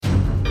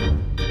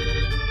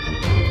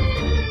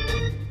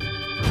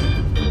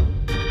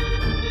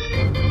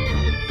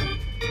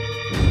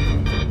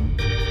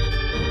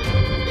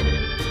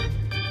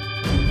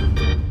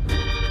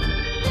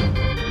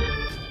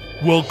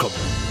Welcome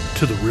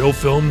to the Real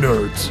Film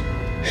Nerds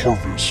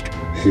Harvest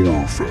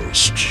Horror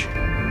Fest.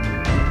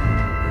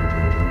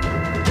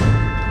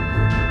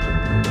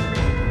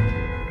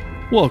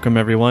 Welcome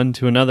everyone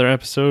to another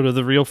episode of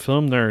the Real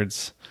Film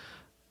Nerds.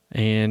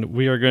 And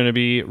we are going to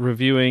be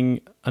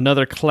reviewing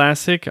another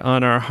classic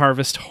on our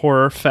Harvest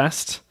Horror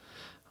Fest.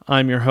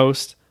 I'm your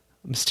host,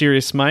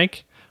 Mysterious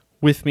Mike.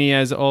 With me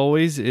as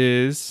always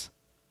is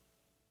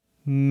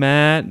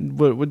Matt.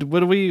 What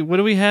do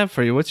we have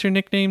for you? What's your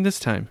nickname this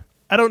time?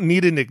 I don't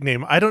need a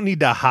nickname. I don't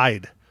need to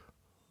hide.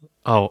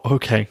 Oh,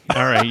 okay.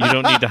 All right. You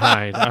don't need to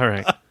hide. All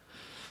right.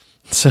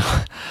 So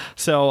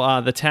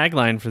the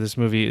tagline for this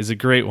movie is a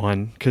great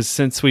one because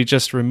since we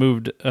just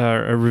reviewed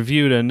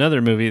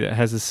another movie that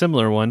has a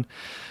similar one,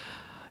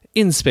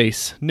 In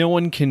Space, no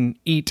one can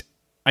eat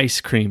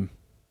ice cream.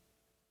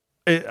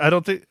 I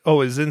don't think...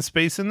 Oh, is In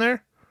Space in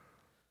there?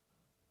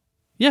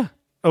 Yeah.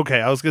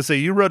 Okay, I was going to say,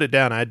 you wrote it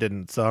down. I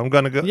didn't, so I'm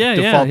going to go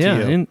default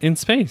to you. In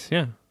Space,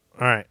 yeah.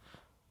 All right.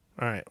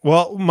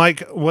 Well,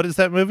 Mike, what is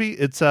that movie?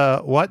 It's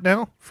what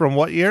now? From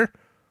what year?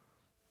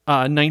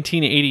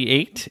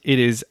 1988. It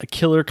is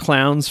Killer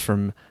Clowns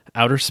from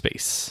Outer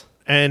Space.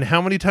 And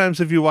how many times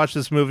have you watched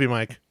this movie,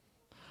 Mike?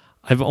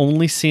 I've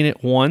only seen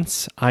it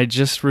once. I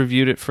just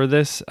reviewed it for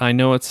this. I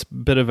know it's a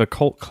bit of a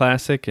cult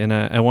classic, and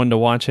I wanted to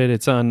watch it.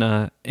 It's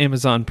on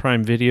Amazon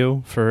Prime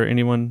Video for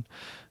anyone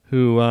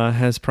who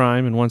has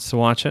Prime and wants to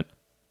watch it.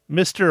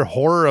 Mr.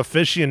 Horror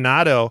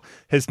Aficionado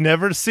has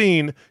never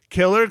seen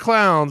Killer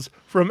Clowns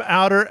from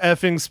Outer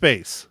Effing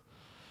Space.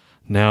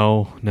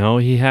 No,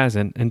 he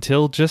hasn't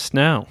until just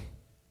now.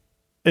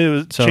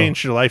 It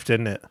changed your life,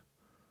 didn't it?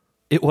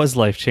 It was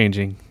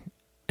life-changing,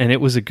 and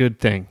it was a good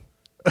thing.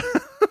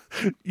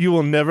 You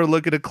will never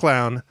look at a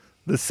clown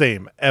the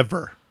same,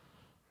 ever.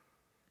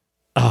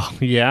 Oh,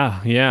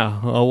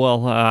 yeah. Oh,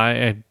 well,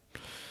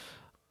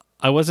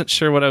 I wasn't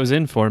sure what I was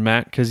in for,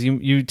 Matt, because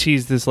you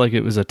teased this like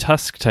it was a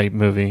Tusk-type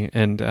movie,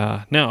 and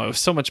no, it was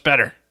so much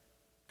better.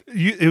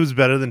 It was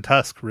better than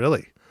Tusk,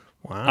 really?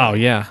 Wow. Oh,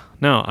 yeah.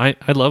 No, I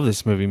love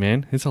this movie,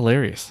 man. It's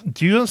hilarious.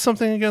 Do you have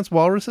something against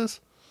walruses?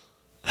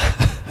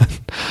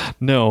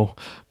 No,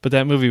 but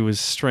that movie was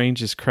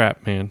strange as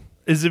crap, man.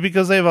 Is it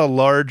because they have a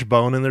large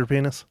bone in their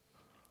penis?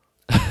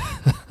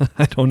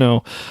 I don't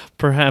know.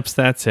 Perhaps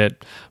that's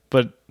it.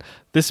 But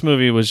this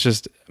movie was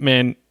just,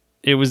 man,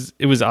 it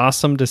was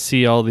awesome to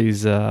see all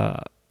these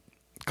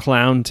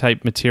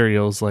clown-type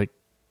materials, like,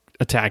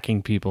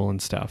 attacking people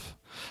and stuff.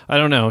 I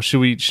don't know. Should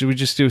we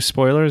just do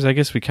spoilers? I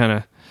guess we kind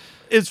of...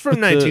 It's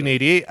from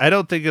 1988. I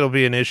don't think it'll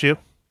be an issue.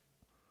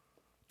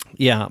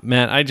 Yeah,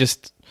 man,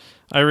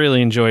 I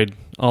really enjoyed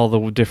all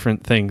the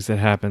different things that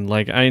happened.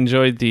 Like, I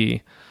enjoyed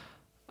the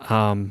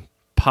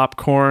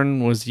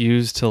popcorn was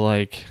used to,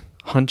 like,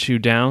 hunt you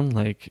down,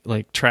 like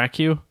track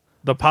you.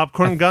 The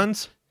popcorn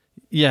guns?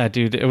 Yeah,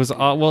 dude, it was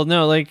popcorn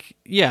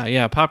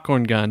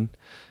gun.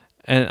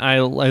 And I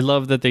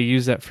love that they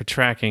use that for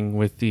tracking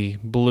with the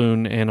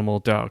balloon animal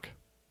dog.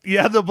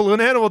 Yeah, the balloon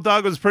animal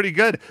dog was pretty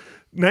good.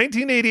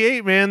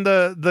 1988, man,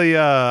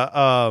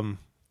 the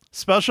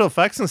special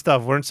effects and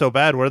stuff weren't so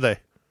bad, were they?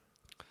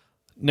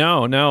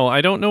 No, I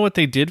don't know what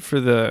they did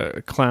for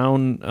the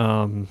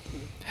clown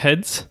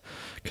heads,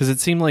 because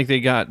it seemed like they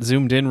got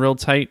zoomed in real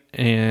tight,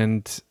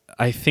 and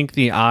I think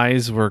the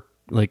eyes were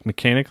like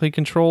mechanically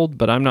controlled,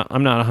 but I'm not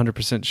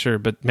 100% sure.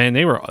 But man,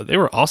 they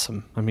were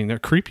awesome. I mean, they're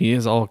creepy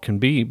as all can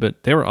be,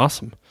 but they were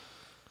awesome.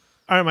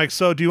 All right, Mike.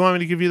 So, do you want me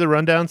to give you the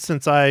rundown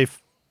since I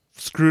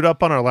screwed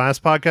up on our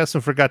last podcast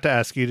and forgot to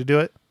ask you to do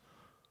it?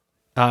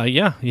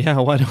 Yeah.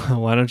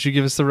 Why don't you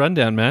give us the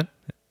rundown, Matt?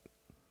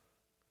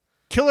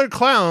 Killer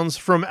Clowns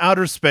from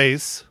Outer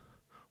Space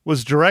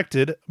was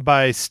directed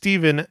by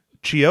Stephen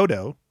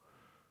Chiodo,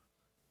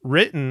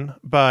 written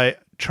by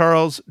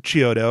Charles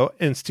Chiodo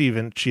and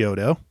Stephen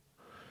Chiodo,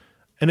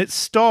 and it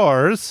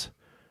stars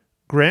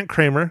Grant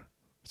Kramer,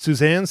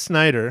 Suzanne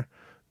Snyder,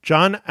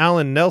 John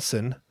Allen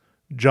Nelson,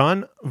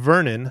 John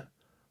Vernon,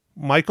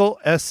 Michael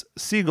S.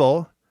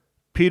 Siegel,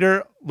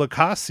 Peter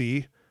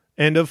Lacassi,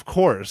 and of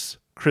course,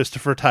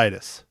 Christopher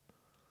Titus.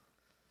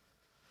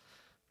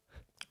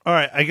 All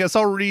right, I guess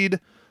I'll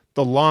read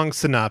the long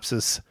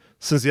synopsis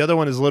since the other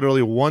one is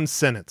literally one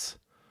sentence.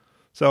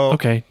 So,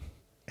 okay,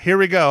 here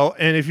we go.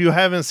 And if you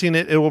haven't seen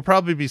it, it will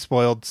probably be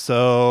spoiled.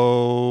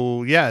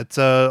 So, yeah, it's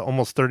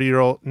almost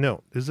 30-year-old.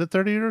 No, is it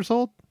 30 years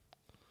old?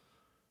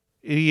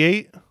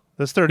 88?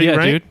 That's 30, yeah,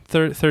 right?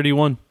 Dude,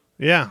 31.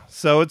 Yeah,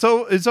 so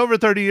it's over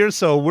 30 years,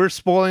 so we're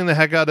spoiling the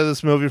heck out of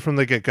this movie from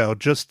the get-go.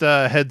 Just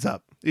heads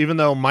up. Even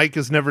though Mike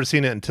has never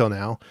seen it until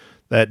now,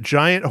 that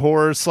giant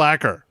horror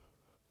slacker.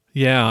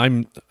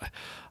 Yeah,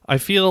 I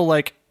feel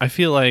like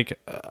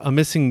a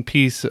missing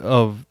piece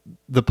of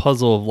the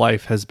puzzle of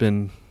life has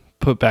been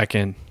put back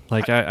in.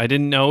 Like, I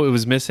didn't know it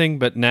was missing,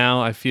 but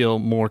now I feel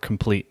more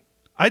complete.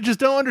 I just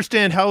don't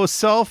understand how a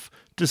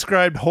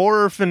self-described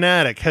horror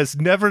fanatic has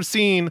never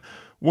seen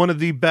one of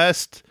the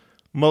best,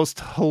 most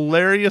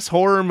hilarious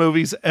horror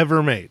movies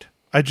ever made.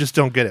 I just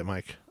don't get it,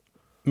 Mike.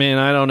 Man,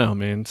 I don't know,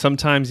 man.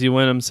 Sometimes you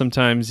win them,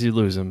 sometimes you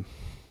lose them.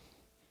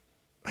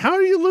 How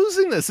are you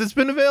losing this? It's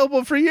been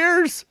available for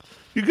years.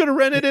 You could have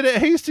rented it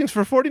at Hastings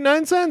for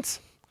 49 cents.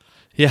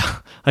 Yeah,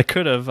 I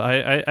could have.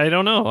 I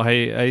don't know.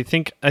 I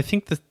think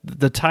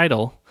the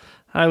title,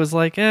 I was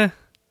like,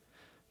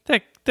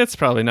 that's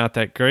probably not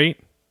that great.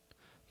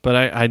 But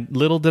I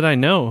little did I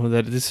know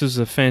that this was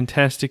a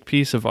fantastic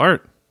piece of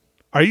art.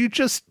 Are you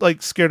just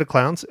like scared of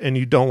clowns and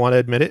you don't want to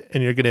admit it,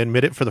 and you're going to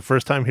admit it for the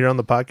first time here on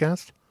the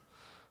podcast?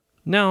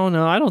 No,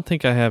 I don't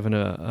think I have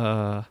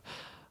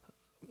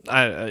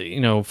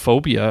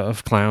phobia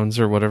of clowns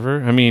or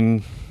whatever. I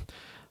mean,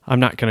 I'm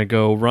not going to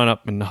go run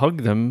up and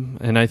hug them.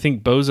 And I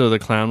think Bozo the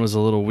Clown was a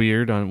little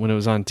weird when it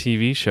was on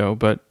TV show,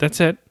 but that's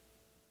it.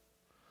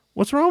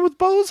 What's wrong with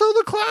Bozo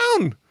the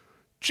Clown?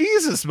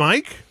 Jesus,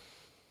 Mike.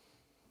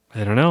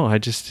 I don't know.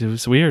 It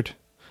was weird.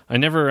 I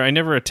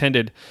never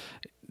attended.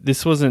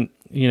 This wasn't,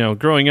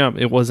 growing up,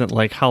 it wasn't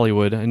like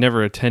Hollywood. I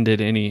never attended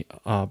any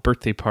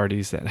birthday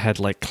parties that had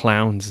like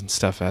clowns and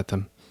stuff at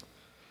them.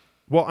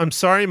 Well, I'm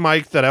sorry,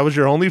 Mike, that I was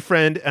your only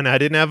friend and I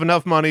didn't have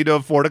enough money to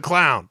afford a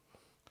clown.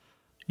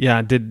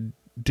 Yeah.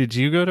 Did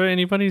you go to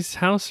anybody's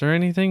house or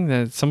anything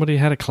that somebody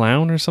had a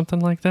clown or something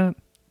like that?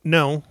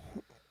 No,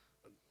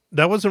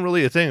 that wasn't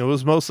really a thing. It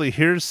was mostly,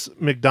 here's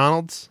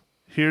McDonald's,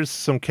 here's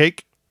some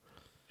cake,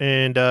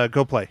 and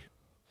go play.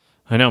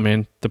 I know,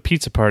 man. The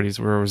pizza parties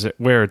where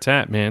it's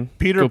at, man.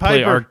 Peter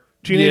Piper,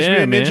 Teenage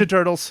Mutant Ninja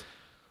Turtles.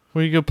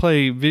 Where you go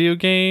play video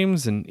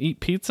games and eat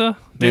pizza?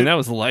 Man, that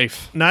was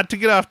life. Not to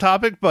get off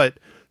topic, but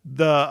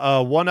the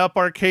 1-Up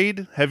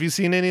arcade, have you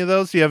seen any of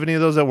those? Do you have any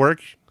of those at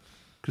work?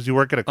 Because you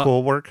work at a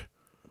cool work.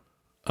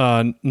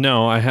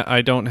 No,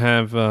 I don't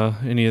have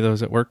any of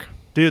those at work.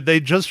 Dude, they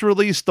just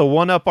released the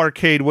 1-Up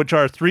arcade, which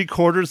are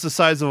 3/4 the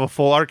size of a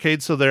full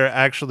arcade, so they're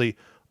actually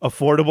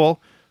affordable.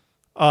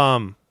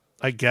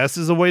 I guess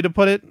is a way to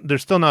put it. They're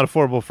still not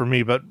affordable for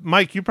me, but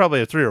Mike, you probably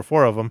have 3 or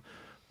 4 of them.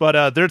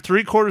 But they're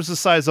 3/4 the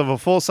size of a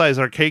full-size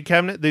arcade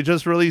cabinet. They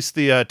just released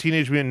the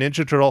Teenage Mutant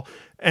Ninja Turtle,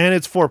 and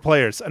it's 4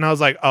 players. And I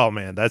was like, oh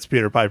man, that's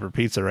Peter Piper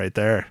Pizza right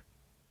there.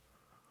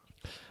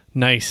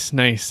 Nice.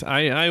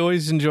 I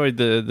always enjoyed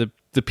the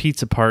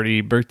pizza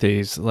party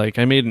birthdays. Like,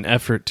 I made an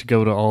effort to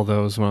go to all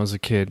those when I was a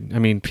kid. I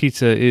mean,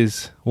 pizza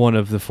is one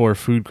of the 4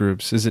 food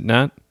groups, is it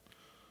not?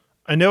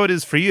 I know it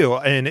is for you,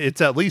 and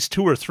it's at least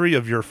 2 or 3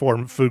 of your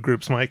 4 food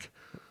groups, Mike.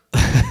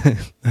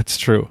 That's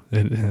true.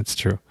 That's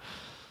true.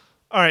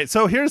 All right,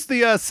 so here's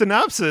the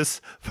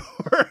synopsis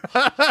for...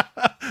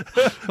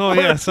 Oh,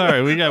 yeah,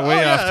 sorry. We got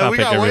way off topic, We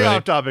got everybody. way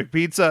off topic.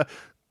 Pizza,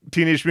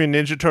 Teenage Mutant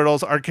Ninja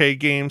Turtles, arcade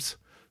games.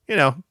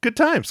 Good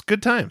times.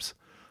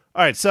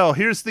 All right, so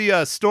here's the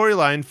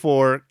storyline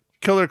for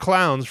Killer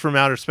Clowns from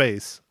Outer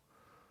Space.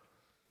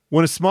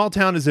 When a small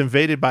town is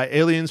invaded by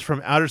aliens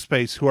from outer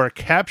space who are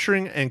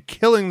capturing and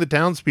killing the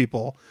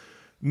townspeople,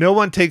 no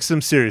one takes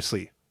them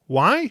seriously.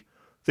 Why?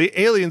 The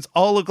aliens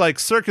all look like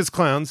circus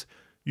clowns,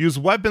 use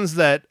weapons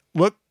that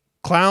look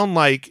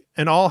clown-like,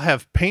 and all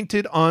have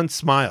painted-on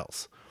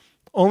smiles.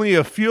 Only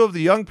a few of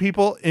the young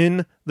people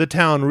in the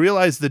town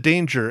realize the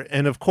danger,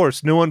 and of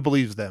course, no one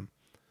believes them.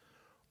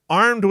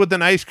 Armed with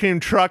an ice cream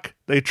truck,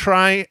 they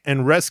try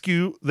and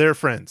rescue their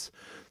friends.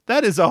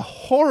 That is a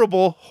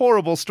horrible,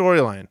 horrible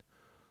storyline.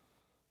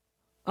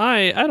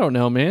 I don't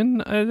know, man.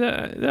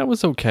 That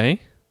was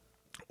okay.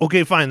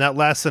 Okay, fine. That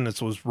last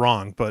sentence was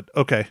wrong, but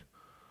okay.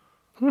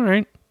 All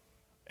right.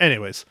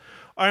 Anyways.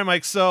 All right,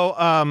 Mike. So,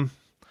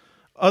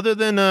 other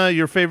than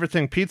your favorite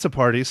thing, pizza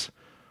parties,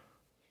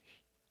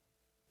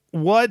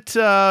 what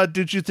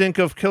did you think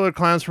of Killer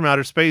Clowns from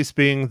Outer Space,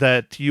 being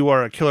that you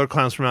are a Killer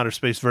Clowns from Outer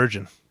Space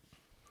virgin?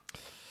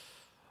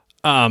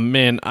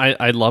 Man,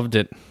 I loved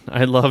it.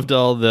 I loved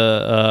all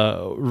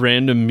the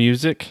random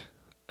music.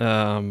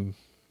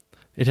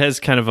 It has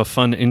kind of a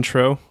fun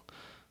intro.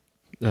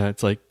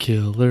 It's like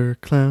Killer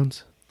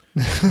Clowns.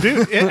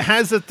 Dude, it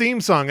has a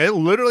theme song. It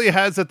literally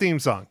has a theme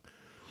song.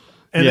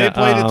 And they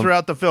played it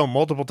throughout the film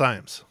multiple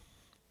times.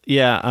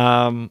 Yeah.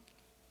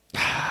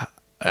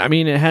 I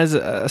mean, it has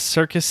a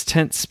circus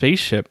tent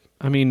spaceship.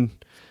 I mean,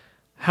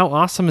 how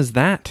awesome is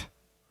that?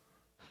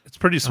 It's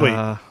pretty sweet.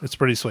 It's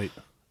pretty sweet.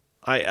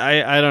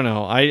 I don't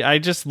know. I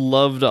just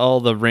loved all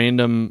the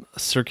random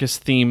circus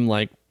theme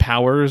like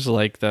powers,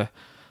 like the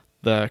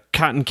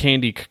cotton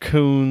candy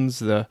cocoons,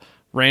 the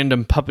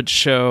random puppet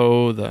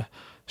show, the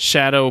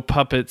shadow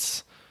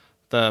puppets,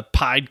 the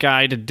pied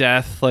guy to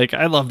death. Like,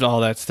 I loved all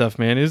that stuff,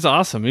 man. It was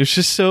awesome. It was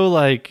just so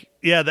like...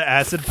 Yeah, the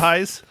acid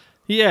pies.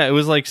 Yeah, it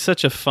was like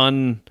such a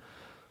fun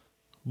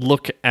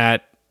look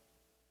at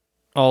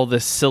all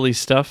this silly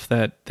stuff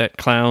that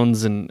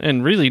clowns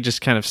and really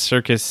just kind of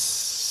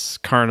circus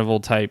carnival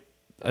type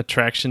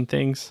attraction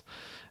things.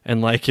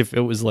 And like if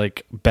it was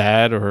like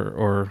bad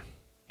or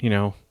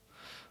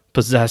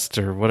possessed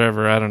or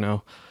whatever, I don't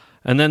know.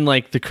 And then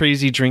like the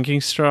crazy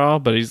drinking straw,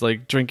 but he's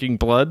like drinking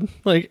blood.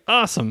 Like,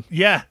 awesome.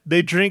 Yeah,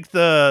 they drink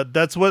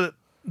that's what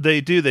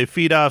they do. They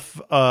feed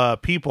off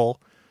people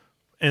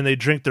and they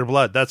drink their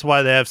blood. That's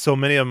why they have so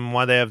many of them,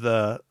 why they have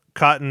the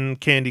cotton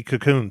candy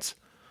cocoons.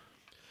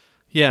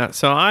 Yeah,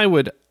 so I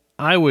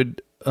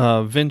would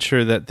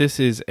venture that this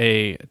is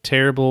a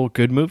terrible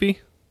good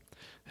movie.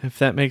 if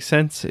that makes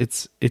sense.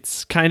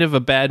 It's kind of a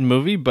bad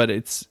movie, but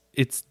it's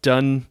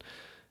done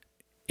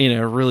in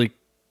a really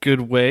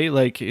good way.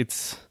 Like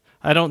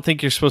I don't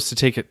think you're supposed to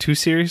take it too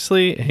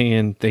seriously,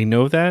 and they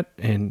know that,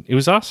 and it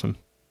was awesome.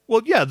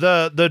 Well, yeah,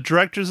 the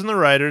directors and the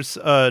writers,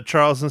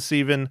 Charles and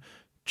Steven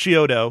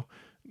Chiodo,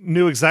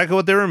 knew exactly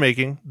what they were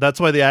making. That's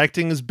why the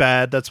acting is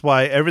bad. That's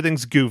why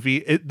everything's goofy.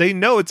 They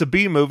know it's a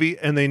B movie,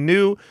 and they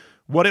knew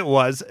what it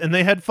was, and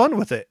they had fun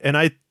with it. And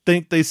I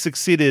think they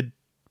succeeded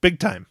big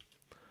time.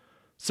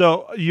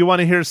 So you want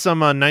to hear some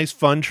nice,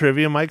 fun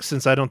trivia, Mike,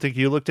 since I don't think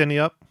you looked any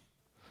up?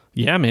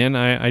 Yeah, man,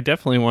 I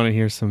definitely want to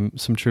hear some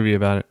trivia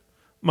about it.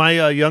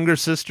 My younger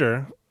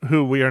sister,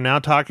 who we are now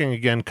talking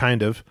again,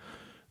 kind of,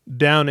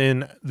 down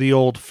in the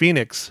old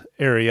Phoenix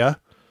area,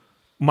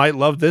 might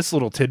love this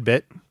little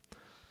tidbit.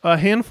 A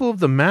handful of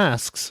the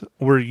masks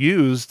were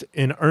used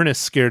in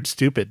Ernest Scared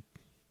Stupid.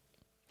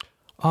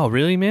 Oh,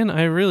 really, man?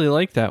 I really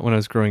liked that when I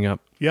was growing up.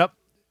 Yep.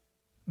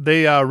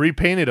 They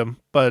repainted them,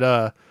 but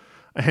a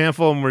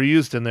handful of them were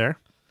used in there.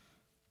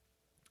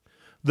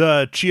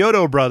 The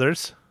Chiodo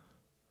brothers,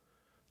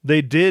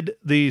 they did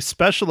the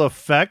special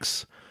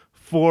effects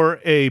for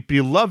a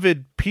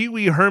beloved Pee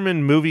Wee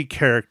Herman movie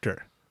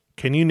character.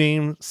 Can you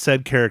name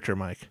said character,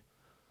 Mike?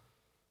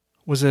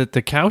 Was it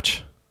the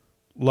couch?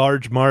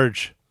 Large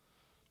Marge.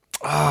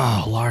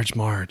 Oh, Large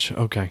Marge.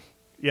 Okay.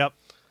 Yep.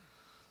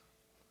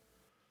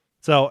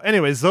 So,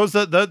 anyways, that's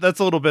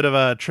a little bit of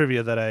a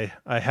trivia that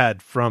I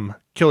had from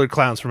Killer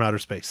Clowns from Outer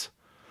Space.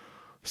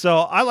 So,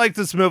 I like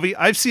this movie.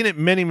 I've seen it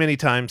many, many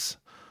times.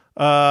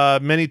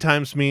 Many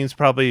times means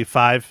probably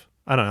 5.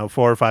 I don't know,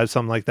 4 or 5,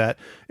 something like that.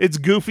 It's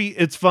goofy.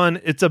 It's fun.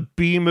 It's a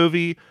B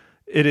movie.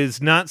 It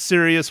is not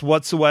serious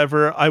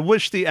whatsoever. I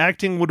wish the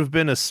acting would have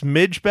been a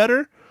smidge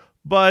better,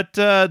 but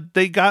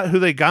they got who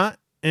they got,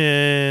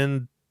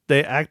 and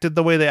they acted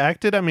the way they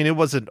acted. I mean, it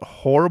wasn't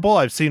horrible.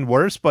 I've seen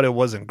worse, but it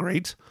wasn't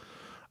great.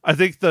 I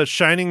think the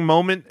shining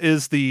moment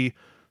is the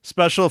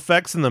special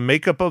effects and the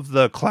makeup of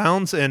the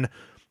clowns and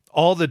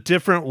all the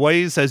different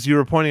ways, as you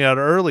were pointing out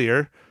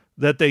earlier,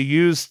 that they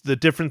used the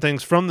different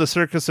things from the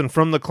circus and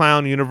from the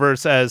clown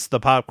universe as the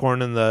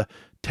popcorn and the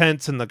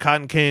tents and the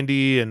cotton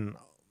candy and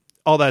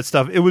all that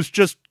stuff. It was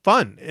just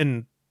fun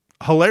and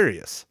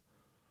hilarious.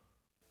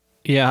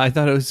 Yeah, I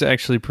thought it was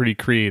actually pretty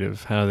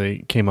creative how they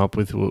came up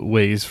with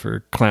ways for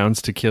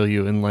clowns to kill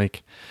you, and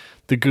like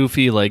the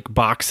goofy like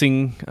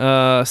boxing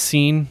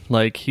scene,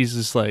 like he's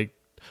just like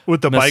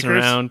with the messing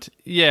bikers around.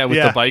 Yeah,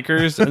 with the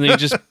bikers, and then he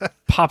just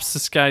pops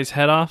this guy's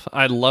head off.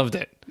 I loved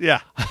it.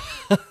 Yeah.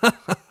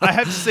 I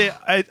have to say,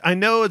 I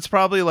know it's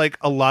probably like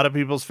a lot of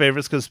people's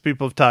favorites because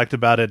people have talked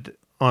about it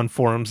on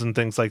forums and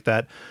things like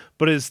that,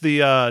 but it's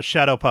the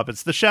shadow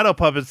puppets. The shadow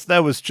puppets,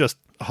 that was just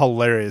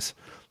hilarious.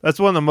 That's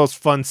one of the most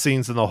fun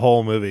scenes in the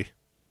whole movie.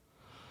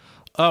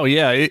 Oh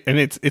yeah, and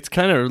it's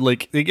kind of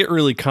like they get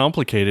really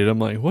complicated. I'm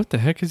like, what the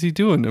heck is he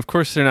doing? Of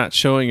course, they're not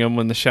showing them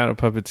when the shadow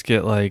puppets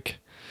get like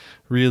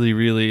really,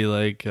 really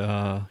like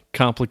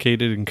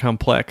complicated and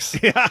complex.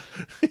 Yeah.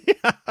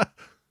 Yeah.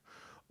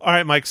 All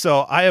right, Mike.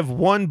 So I have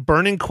one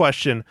burning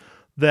question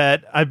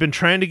that I've been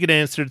trying to get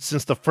answered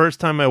since the first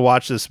time I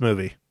watched this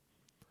movie.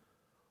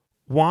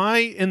 Why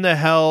in the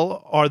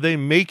hell are they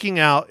making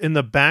out in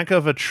the back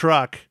of a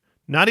truck?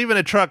 Not even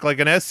a truck, like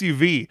an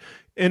SUV,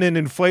 in an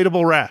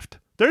inflatable raft.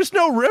 There's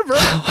no river.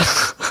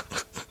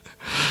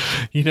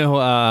 You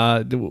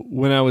know,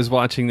 when I was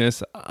watching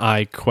this,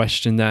 I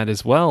questioned that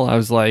as well. I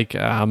was like,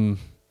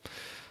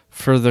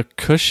 for the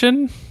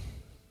cushion?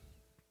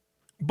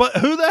 But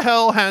who the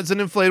hell has an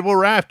inflatable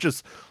raft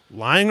just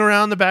lying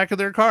around the back of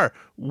their car?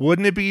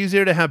 Wouldn't it be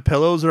easier to have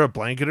pillows or a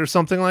blanket or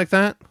something like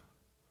that?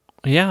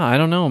 Yeah, I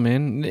don't know,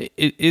 man.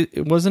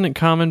 It wasn't it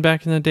common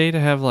back in the day to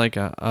have like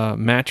a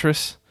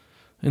mattress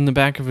in the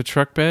back of a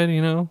truck bed,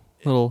 you know?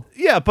 It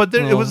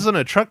wasn't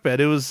a truck bed.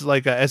 It was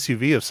like a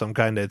SUV of some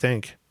kind, I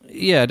think.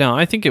 Yeah, no,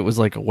 I think it was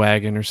like a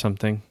wagon or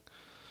something.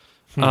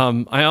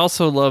 I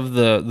also love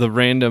the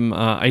random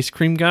ice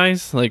cream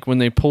guys. Like when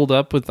they pulled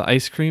up with the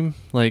ice cream,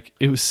 like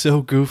it was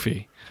so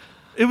goofy.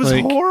 It was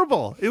like,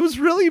 horrible. It was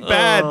really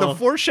bad. The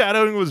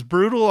foreshadowing was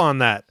brutal on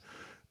that.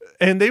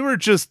 And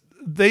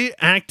they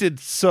acted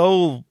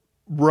so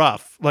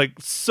rough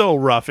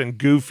and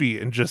goofy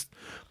and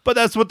but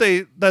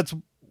that's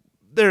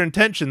their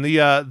intention.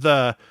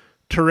 The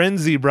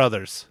Terenzi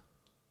brothers.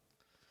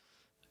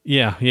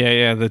 Yeah,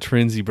 the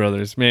Terenzi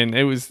brothers. Man,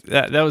 it was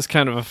that was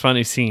kind of a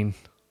funny scene.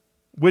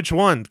 Which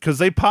one? Because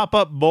they pop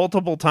up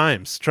multiple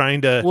times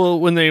trying to. Well,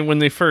 when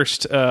they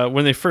first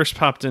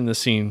popped in the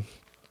scene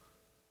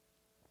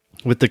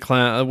with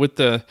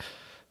the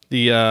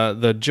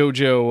the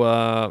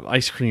JoJo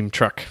ice cream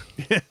truck,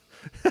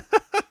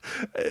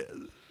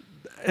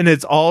 and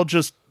it's all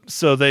just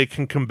so they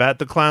can combat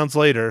the clowns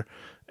later,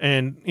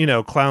 and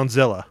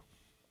Clownzilla.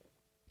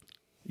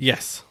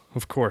 Yes,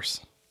 of course.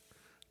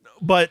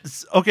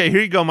 But okay,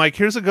 here you go, Mike.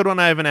 Here's a good one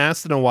I haven't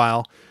asked in a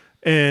while,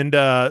 and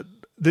the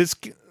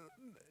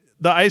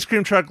ice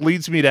cream truck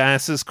leads me to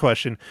ask this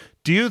question.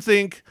 Do you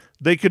think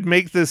they could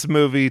make this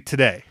movie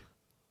today?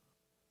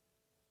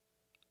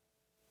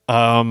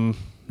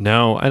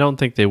 No, I don't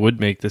think they would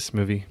make this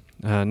movie.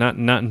 Not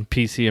in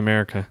PC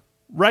America.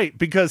 Right,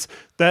 because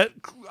that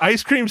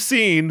ice cream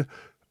scene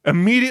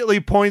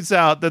immediately points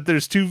out that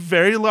there's two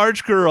very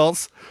large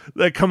girls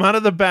that come out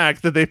of the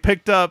back that they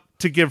picked up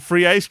to give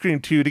free ice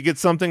cream to get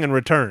something in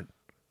return.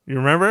 You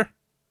remember?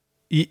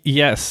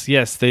 Yes.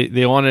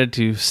 They wanted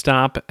to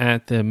stop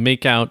at the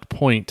makeout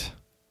point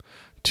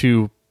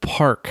to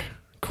park,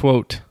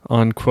 quote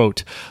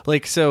unquote.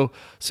 Like so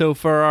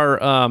for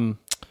our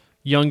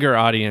younger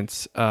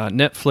audience,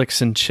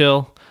 Netflix and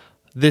chill.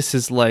 This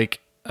is like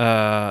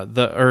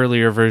the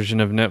earlier version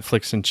of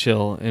Netflix and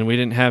chill, and we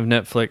didn't have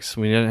Netflix,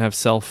 we didn't have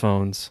cell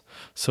phones,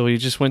 so we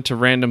just went to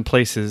random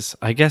places,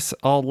 I guess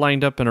all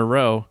lined up in a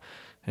row,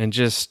 and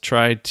just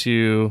tried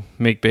to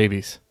make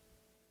babies.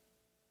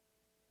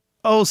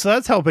 Oh, so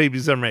that's how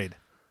babies are made.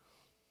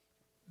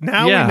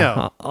 Now we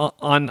know.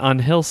 On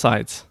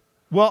hillsides.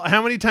 Well,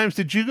 how many times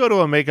did you go to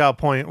a makeout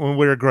point when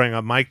we were growing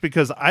up, Mike?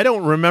 Because I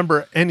don't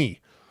remember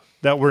any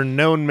that were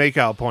known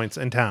makeout points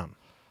in town.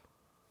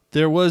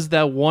 There was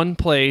that one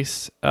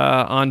place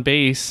on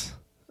base,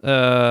 you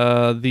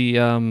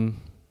know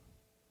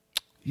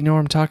what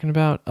I'm talking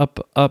about? Up.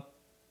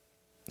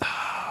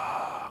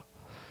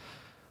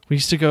 We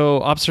used to go,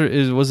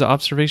 was it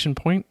Observation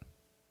Point?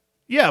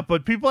 Yeah,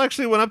 but people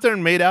actually went up there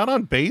and made out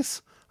on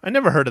base? I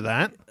never heard of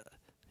that.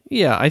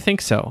 Yeah, I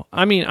think so.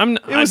 I mean,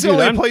 it was the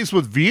only place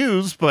with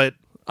views, but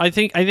I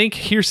think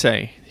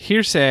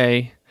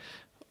hearsay.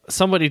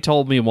 Somebody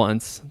told me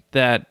once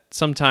that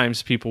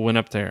sometimes people went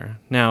up there.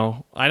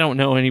 Now, I don't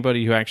know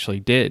anybody who actually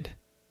did.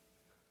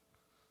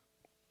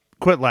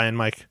 Quit lying,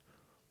 Mike.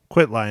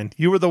 Quit lying.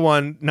 You were the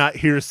one, not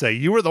hearsay.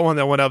 You were the one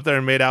that went up there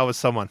and made out with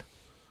someone.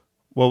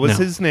 What was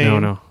his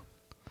name? No.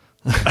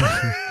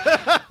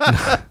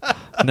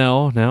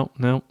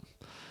 No.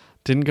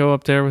 Didn't go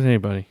up there with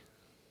anybody.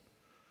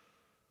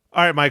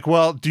 All right, Mike.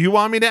 Well, do you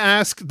want me to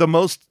ask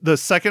the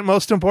second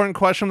most important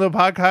question of the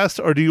podcast,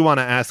 or do you want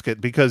to ask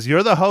it? Because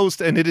you're the host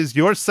and it is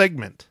your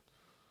segment.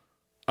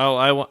 Oh,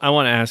 I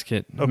want to ask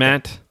it. Okay.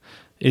 Matt,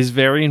 it is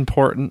very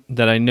important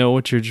that I know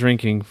what you're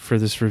drinking for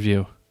this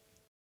review.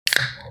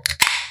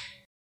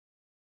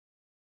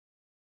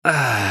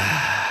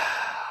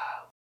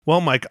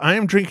 Well, Mike, I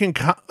am drinking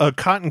a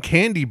cotton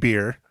candy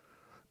beer.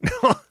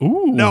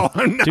 Ooh. No,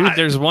 I'm not. Dude,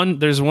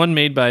 there's one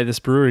made by this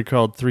brewery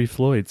called Three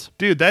Floyds.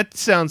 Dude, that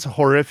sounds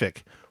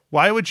horrific.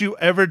 Why would you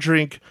ever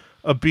drink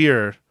a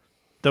beer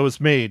that was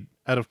made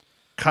out of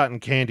cotton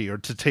candy or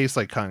to taste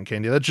like cotton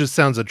candy? That just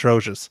sounds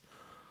atrocious.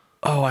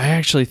 Oh, I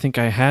actually think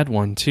I had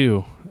one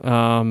too.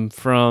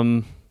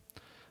 From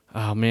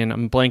oh man,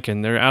 I'm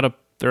blanking.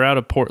 They're out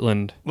of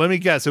Portland. Let me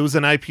guess. It was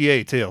an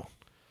IPA too.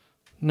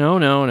 No.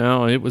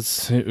 It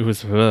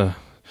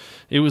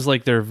was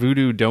like their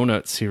Voodoo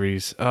Donut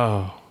series.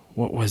 Oh,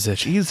 what was it?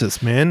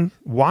 Jesus, man.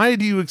 Why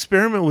do you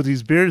experiment with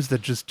these beers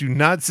that just do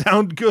not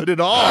sound good at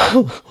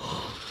all?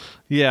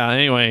 Yeah,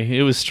 anyway,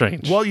 it was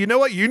strange. Well, you know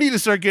what? You need to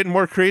start getting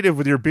more creative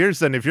with your beers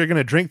then if you're going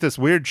to drink this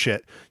weird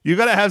shit. You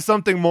got to have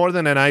something more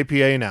than an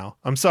IPA now.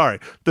 I'm sorry.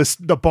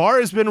 The bar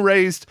has been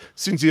raised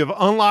since you have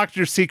unlocked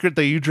your secret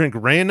that you drink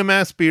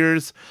random-ass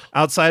beers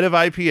outside of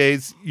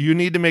IPAs. You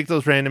need to make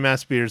those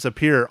random-ass beers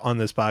appear on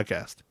this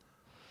podcast.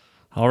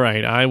 All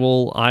right, I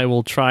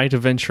will try to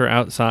venture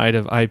outside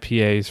of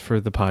IPAs for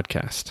the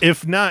podcast.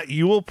 If not,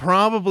 you will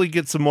probably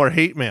get some more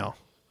hate mail.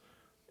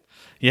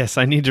 Yes,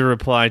 I need to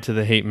reply to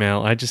the hate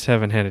mail. I just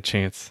haven't had a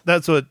chance.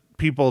 That's what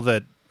people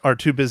that are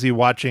too busy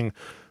watching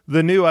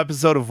the new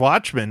episode of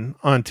Watchmen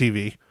on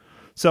TV.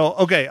 So,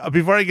 okay,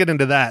 before I get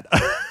into that,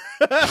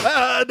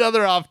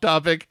 another off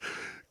topic,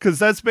 because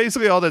that's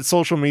basically all that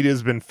social media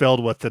has been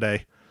filled with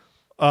today.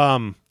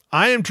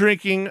 I am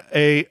drinking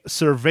a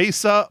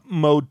Cerveza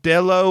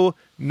Modelo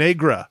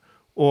Negra,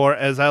 or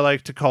as I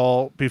like to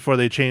call, before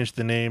they changed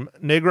the name,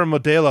 Negra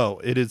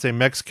Modelo. It is a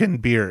Mexican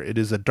beer. It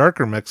is a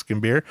darker Mexican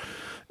beer.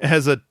 It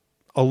has a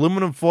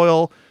aluminum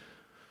foil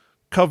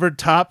covered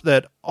top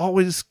that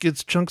always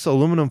gets chunks of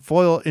aluminum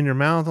foil in your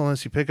mouth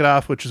unless you pick it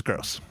off, which is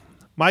gross.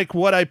 Mike,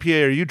 what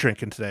IPA are you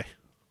drinking today?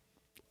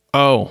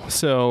 Oh,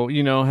 so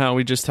you know how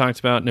we just talked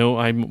about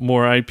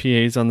more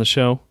IPAs on the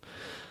show?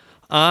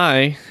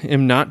 I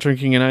am not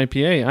drinking an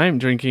IPA. I am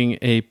drinking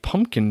a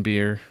pumpkin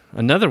beer,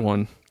 another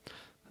one.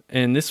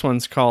 And this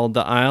one's called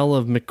the Isle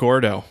of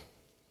McGordo.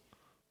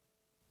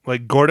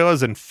 Like Gordo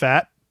as in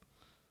fat?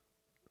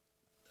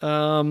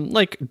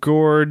 Like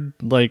gourd,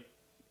 like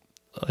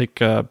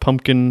a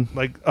pumpkin.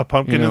 Like a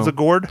pumpkin is a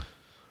gourd?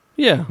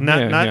 Yeah.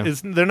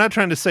 They're not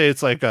trying to say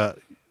it's like a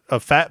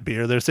fat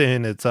beer. They're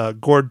saying it's a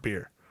gourd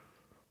beer.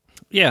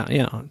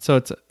 Yeah. So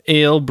it's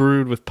ale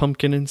brewed with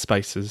pumpkin and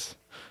spices.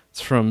 It's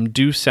from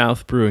Due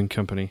South Brewing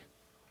Company.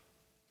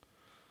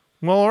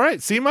 Well, all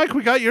right. See, Mike,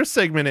 we got your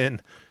segment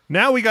in.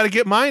 Now we got to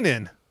get mine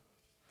in.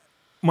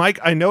 Mike,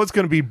 I know it's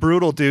going to be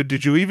brutal, dude.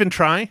 Did you even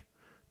try?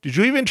 Did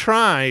you even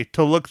try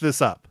to look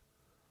this up?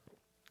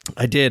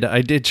 I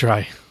did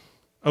try.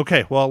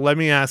 Okay, well, let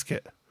me ask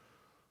it.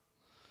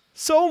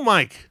 So,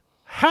 Mike,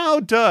 how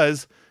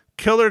does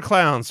Killer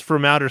Clowns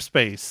from Outer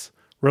Space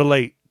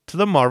relate to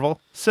the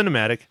Marvel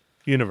Cinematic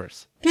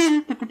Universe?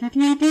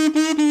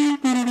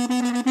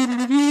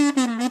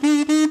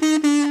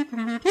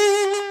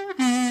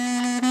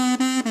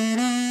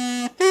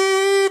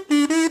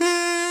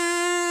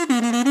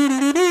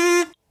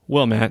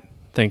 Well, Matt,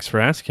 thanks for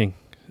asking.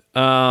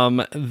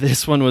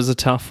 This one was a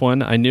tough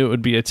one. I knew it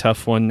would be a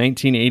tough one.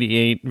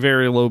 1988,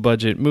 very low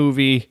budget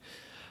movie,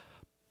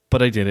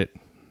 but I did it.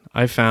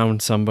 I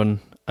found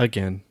someone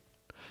again.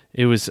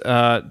 It was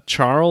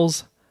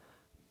Charles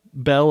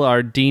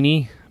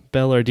Bellardini.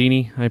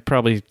 I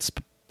probably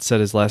said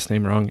his last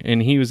name wrong.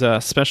 And he was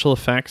special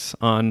effects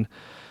on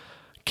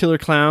Killer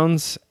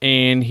Clowns,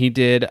 and he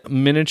did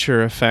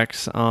miniature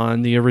effects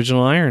on the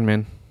original Iron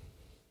Man.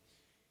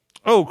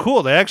 Oh,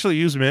 cool. They actually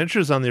used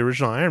miniatures on the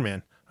original Iron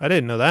Man. I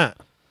didn't know that.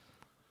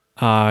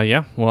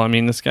 Yeah. Well, I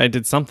mean, this guy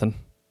did something.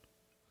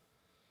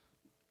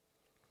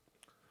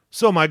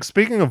 So, Mike,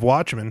 speaking of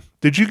Watchmen,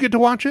 did you get to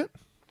watch it?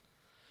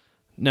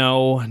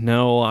 No.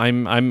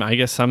 I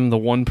guess I'm the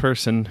one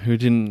person who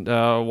didn't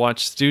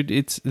watch. Dude,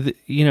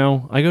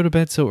 I go to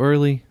bed so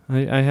early.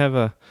 I have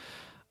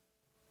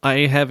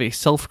a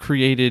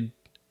self-created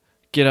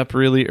get up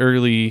really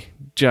early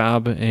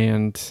job,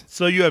 and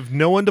so you have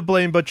no one to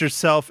blame but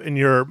yourself in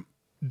your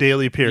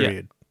daily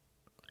period.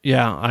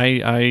 Yeah,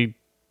 I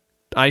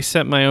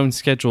set my own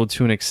schedule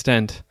to an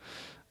extent,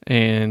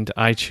 and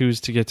I choose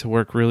to get to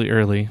work really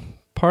early.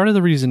 Part of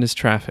the reason is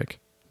traffic,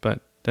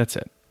 but that's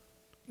it.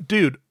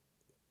 Dude,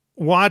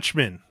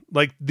 Watchmen,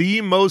 like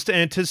the most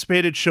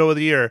anticipated show of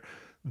the year,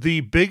 the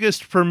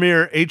biggest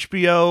premiere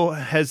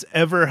HBO has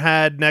ever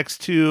had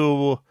next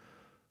to,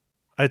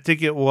 I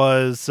think it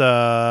was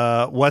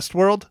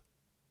Westworld.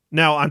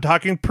 Now, I'm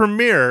talking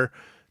premiere,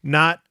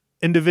 not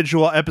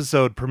individual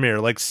episode premiere,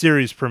 like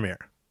series premiere.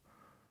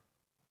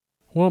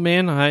 Well,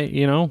 man, I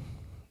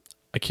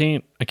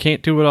can't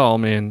do it all,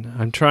 man.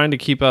 I'm trying to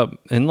keep up,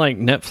 and like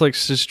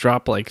Netflix just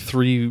dropped like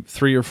three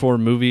or four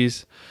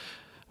movies.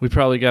 We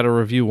probably got to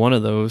review one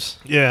of those.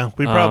 Yeah,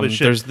 we probably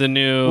should. There's the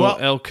new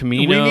El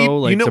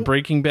Camino, the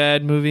Breaking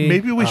Bad movie.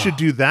 Maybe we should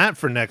do that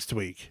for next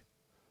week,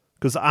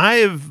 because I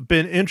have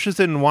been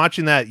interested in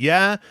watching that.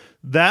 Yeah,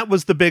 that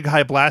was the big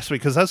hype last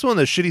week, because that's one of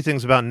the shitty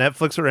things about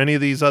Netflix or any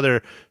of these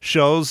other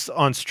shows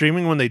on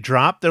streaming. When they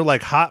drop, they're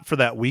like hot for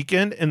that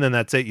weekend, and then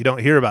that's it. You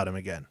don't hear about them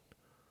again.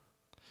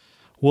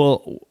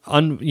 Well,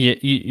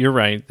 you're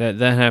right.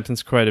 That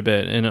happens quite a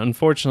bit. And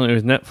unfortunately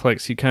with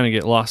Netflix, you kind of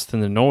get lost in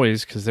the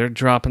noise because they're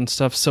dropping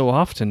stuff so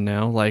often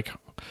now. Like,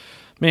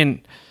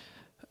 man,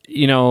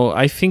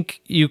 I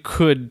think you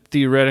could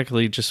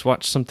theoretically just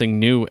watch something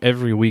new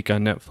every week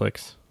on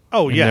Netflix.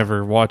 Oh, yeah.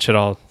 Never watch it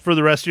all. For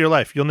the rest of your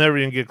life. You'll never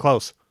even get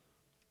close.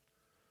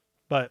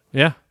 But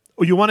yeah.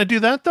 You want to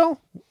do that, though?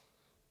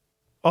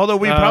 Although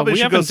we probably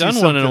should go see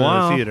something in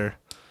the theater.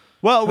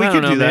 Well, we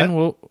could do that.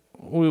 Man.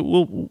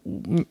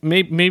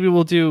 Maybe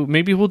we'll do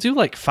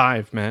like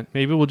 5, man.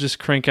 Maybe we'll just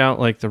crank out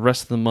like the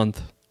rest of the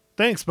month.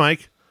 Thanks,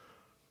 Mike.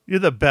 You're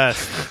the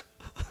best.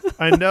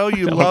 I know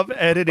you love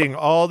editing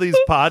all these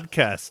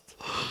podcasts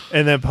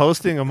and then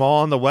posting them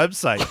all on the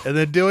website and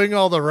then doing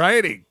all the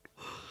writing.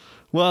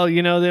 Well,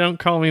 they don't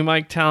call me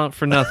Mike Talent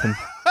for nothing.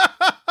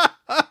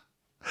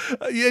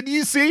 And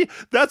you see,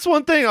 that's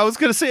one thing I was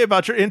going to say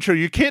about your intro.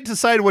 You can't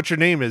decide what your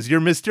name is. You're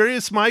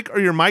Mysterious Mike or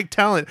you're Mike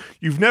Talent.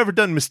 You've never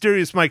done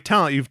Mysterious Mike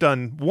Talent. You've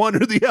done one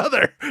or the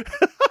other.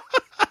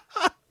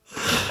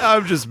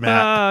 I'm just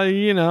mad.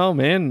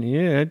 Man.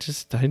 Yeah, I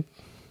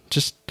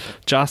just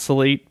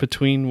joscillate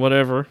between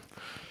whatever.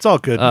 It's all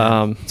good,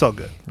 man. It's all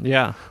good.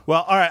 Yeah.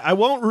 Well, all right. I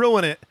won't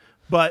ruin it.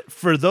 But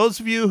for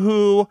those of you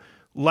who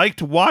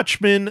liked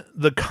Watchmen,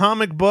 the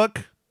comic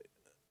book,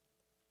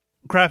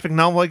 graphic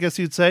novel, I guess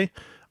you'd say,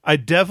 I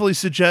definitely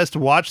suggest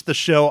watch the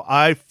show.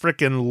 I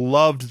freaking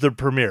loved the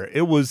premiere.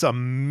 It was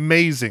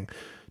amazing.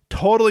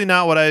 Totally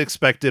not what I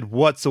expected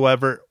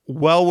whatsoever.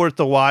 Well worth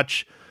the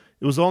watch.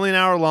 It was only an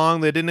hour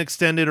long. They didn't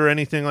extend it or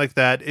anything like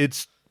that.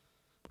 It's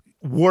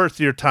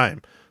worth your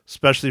time,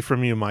 especially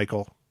from you,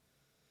 Michael.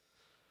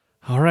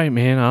 All right,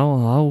 man.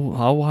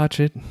 I'll watch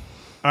it.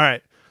 All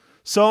right.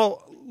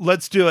 So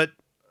let's do it.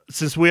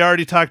 Since we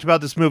already talked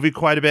about this movie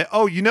quite a bit.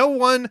 Oh,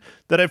 one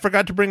that I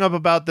forgot to bring up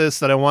about this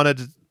that I wanted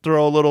to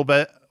throw a little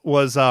bit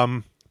was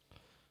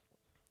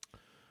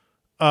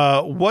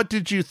what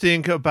did you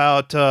think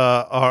about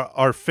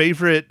our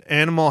favorite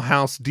Animal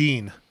House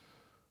Dean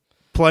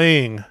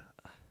playing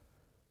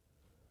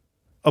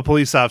a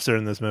police officer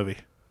in this movie?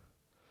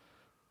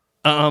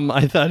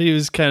 I thought he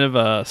was kind of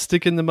a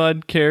stick in the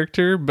mud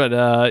character, but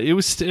it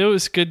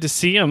was good to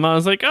see him. I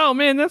was like, oh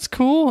man, that's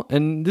cool.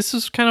 And this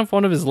was kind of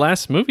one of his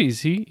last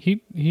movies.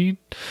 He I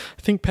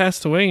think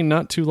passed away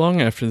not too long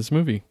after this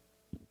movie.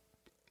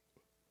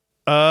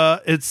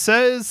 It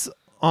says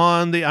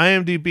on the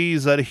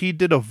IMDb's that he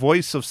did a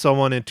voice of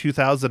someone in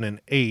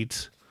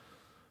 2008.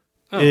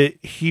 Oh. Am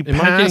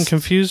I getting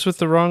confused with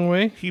the wrong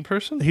way?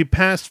 Person? He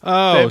passed.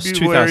 Oh, it's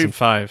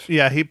 2005.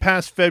 Yeah, he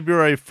passed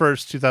February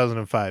 1st,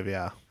 2005.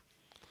 Yeah.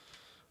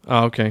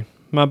 Oh, okay.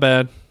 My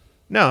bad.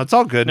 No, it's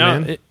all good,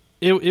 man.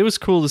 It was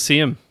cool to see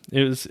him.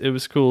 It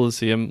was cool to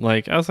see him.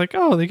 Like, I was like,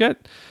 oh, they got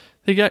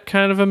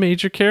kind of a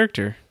major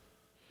character.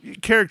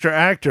 character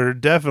actor,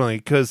 definitely,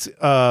 because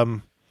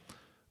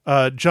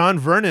John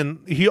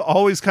Vernon, he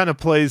always kind of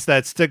plays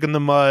that stick in the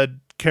mud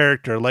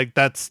character. Like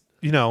that's,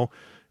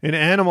 in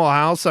Animal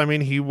House, I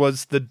mean, he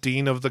was the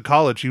dean of the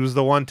college. He was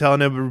the one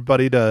telling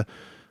everybody to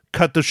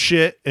cut the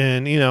shit,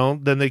 and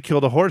then they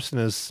killed a horse in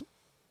his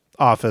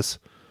office.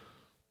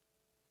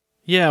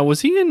 Yeah, was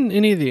he in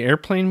any of the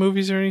Airplane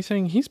movies or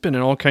anything? He's been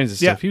in all kinds of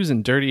stuff. Yeah. He was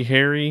in Dirty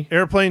Harry.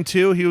 Airplane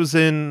 2, he was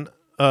in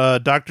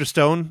Dr.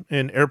 Stone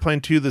in Airplane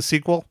 2, the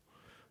sequel.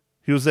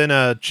 He was in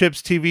a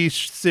Chips TV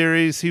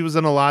series. He was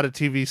in a lot of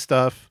TV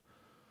stuff.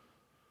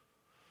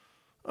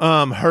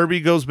 Herbie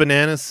Goes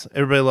Bananas.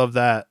 Everybody loved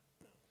that.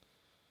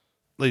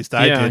 At least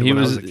I did when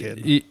I was a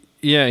kid.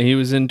 He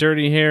was in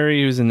Dirty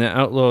Harry. He was in The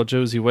Outlaw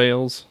Josie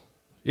Wales.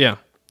 Yeah.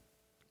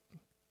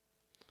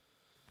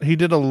 He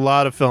did a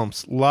lot of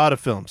films.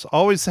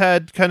 Always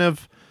had kind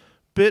of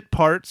bit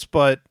parts,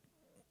 but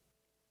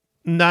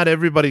not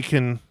everybody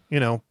can, be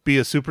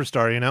a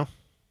superstar,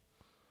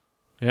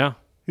 Yeah.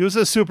 He was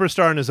a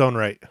superstar in his own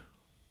right.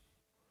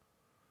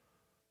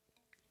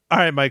 All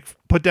right, Mike,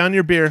 put down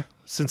your beer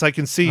since I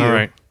can see you. All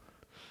right.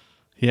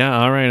 Yeah,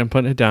 all right, I'm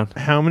putting it down.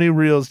 How many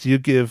reels do you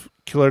give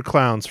Killer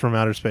Clowns from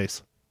Outer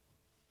Space?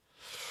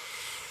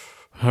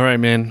 All right,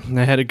 man.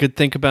 I had a good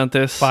think about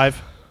this.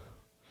 5.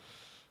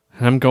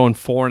 I'm going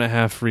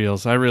 4.5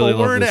 reels. I really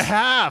love this.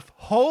 4.5.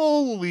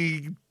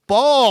 Holy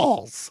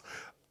balls.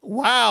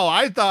 Wow,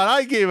 I thought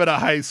I gave it a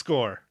high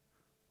score.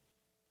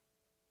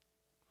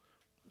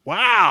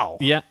 Wow.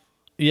 Yeah.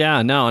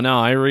 Yeah, no,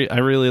 I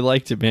really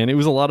liked it, man. It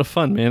was a lot of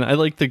fun, man. I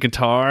liked the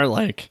guitar,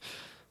 like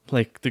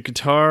the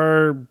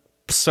guitar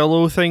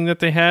solo thing that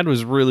they had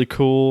was really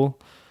cool.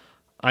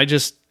 I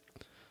don't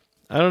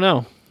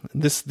know.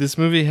 This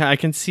movie, I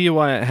can see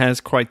why it has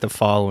quite the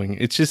following.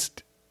 It's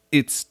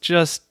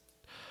just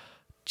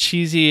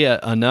cheesy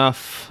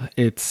enough.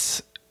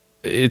 It's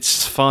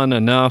fun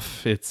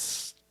enough.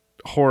 It's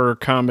horror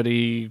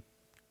comedy,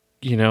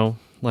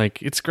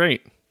 it's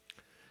great.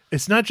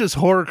 It's not just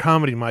horror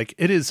comedy, Mike.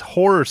 It is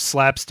horror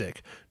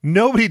slapstick.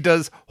 Nobody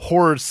does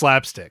horror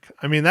slapstick.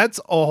 I mean, that's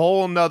a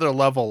whole nother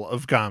level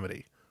of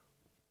comedy.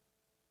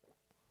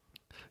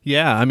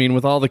 Yeah, I mean,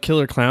 with all the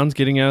killer clowns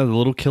getting out of the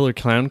little killer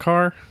clown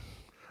car.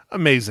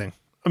 Amazing.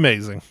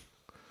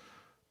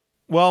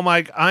 Well,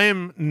 Mike, I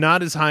am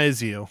not as high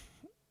as you.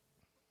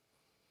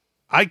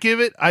 I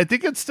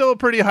think it's still a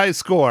pretty high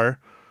score,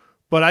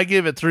 but I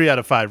give it 3 out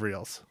of 5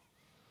 reels.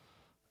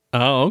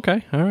 Oh,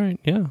 okay. All right.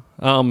 Yeah.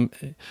 And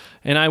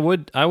I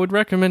would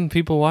recommend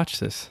people watch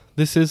this.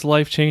 This is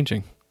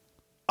life-changing.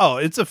 Oh,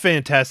 it's a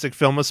fantastic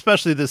film,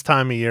 especially this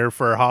time of year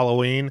for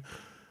Halloween.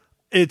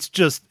 It's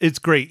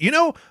great.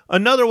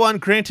 Another one,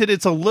 granted,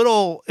 it's a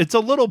little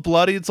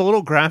bloody, it's a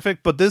little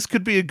graphic, but this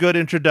could be a good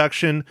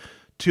introduction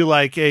to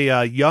like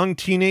a young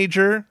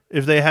teenager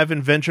if they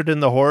haven't ventured in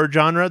the horror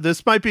genre.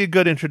 This might be a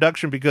good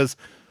introduction because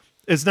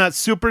it's not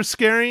super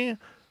scary,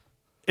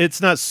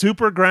 it's not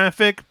super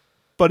graphic,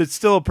 but it's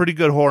still a pretty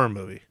good horror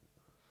movie.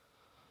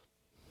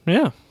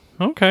 Yeah.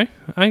 Okay.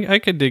 I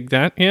could dig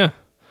that. Yeah.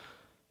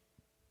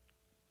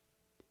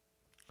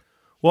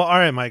 Well, all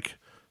right, Mike.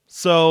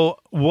 So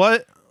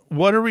what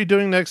are we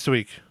doing next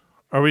week?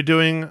 Are we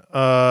doing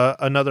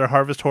another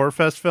Harvest Horror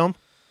Fest film?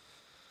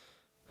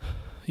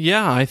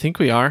 Yeah, I think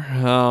we are.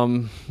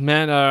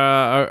 Matt,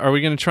 are we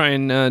going to try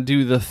and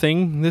do The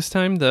Thing this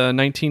time? The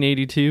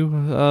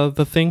 1982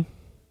 The Thing?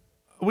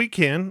 We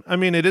can. I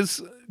mean, it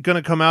is going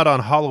to come out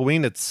on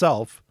Halloween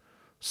itself.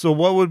 So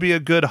what would be a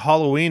good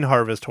Halloween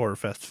Harvest Horror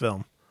Fest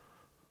film?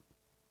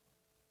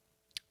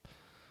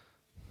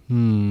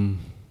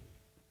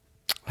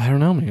 I don't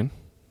know, man.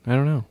 I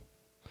don't know.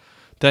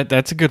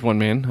 That's a good one,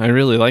 man. I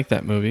really like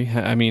that movie.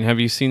 I mean, have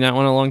you seen that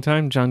one a long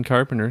time? John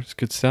Carpenter. It's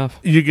good stuff.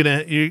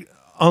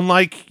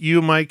 Unlike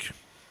you, Mike,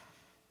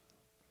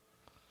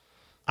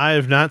 I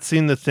have not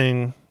seen The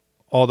Thing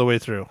all the way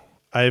through.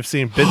 I have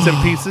seen bits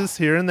and pieces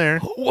here and there.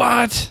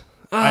 What?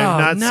 Oh, I have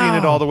not seen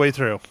it all the way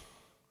through.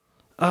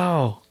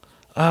 Oh,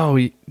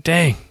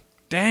 dang.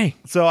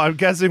 So I'm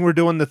guessing we're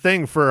doing The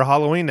Thing for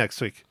Halloween next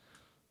week.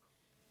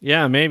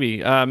 Yeah, maybe.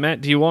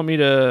 Matt, do you want me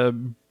to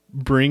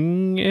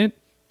bring it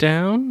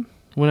down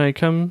when I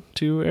come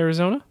to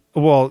Arizona?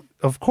 Well,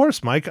 of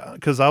course, Mike,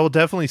 because I will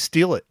definitely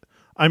steal it.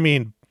 I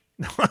mean,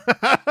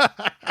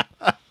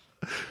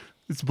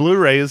 it's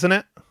Blu-ray, isn't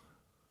it?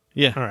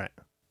 Yeah. All right.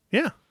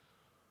 Yeah.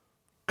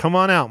 Come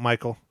on out,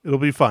 Michael. It'll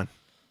be fun.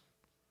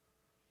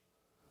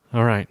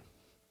 All right.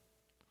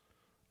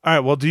 All right.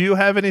 Well, do you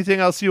have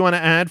anything else you want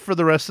to add for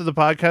the rest of the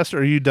podcast, or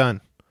are you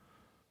done?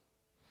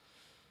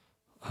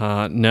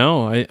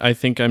 No, I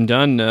think I'm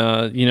done.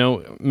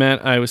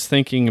 Matt, I was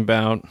thinking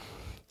about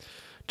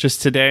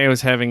just today, I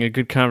was having a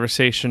good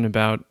conversation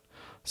about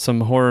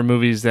some horror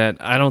movies that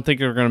I don't think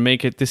are going to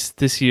make it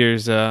this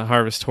year's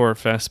Harvest Horror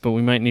Fest, but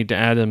we might need to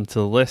add them to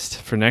the list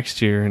for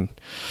next year. And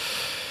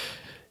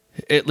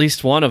at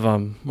least one of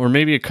them, or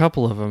maybe a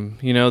couple of them.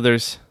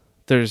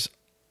 There's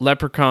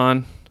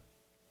Leprechaun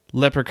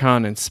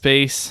in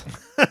Space,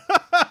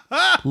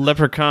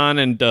 Leprechaun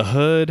in the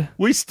Hood.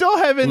 We still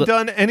haven't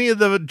done any of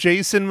the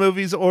Jason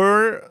movies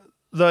or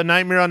the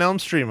Nightmare on Elm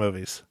Street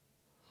movies.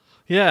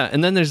 Yeah,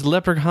 and then there's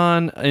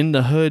Leprechaun in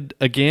the Hood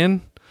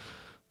again.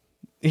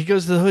 He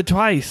goes to the Hood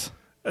twice.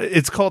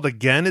 It's called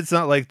Again. It's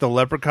not like the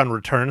Leprechaun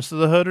returns to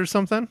the Hood or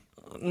something.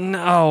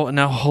 No,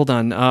 hold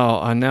on.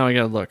 Oh, now I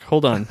gotta look.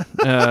 Hold on.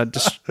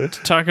 Just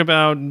talk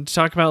about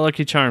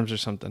Lucky Charms or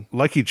something.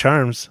 Lucky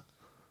Charms.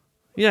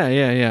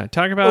 Yeah.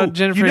 Talk about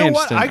Jennifer You know Aniston.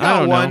 what? I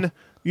got one. Know.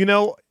 You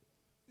know,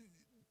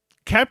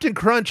 Captain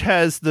Crunch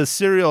has the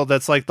cereal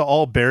that's like the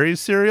all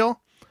berries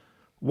cereal.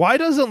 Why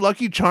doesn't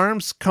Lucky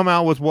Charms come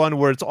out with one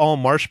where it's all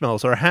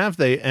marshmallows, or have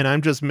they? And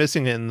I'm just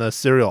missing it in the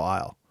cereal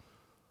aisle.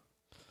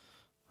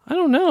 I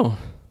don't know.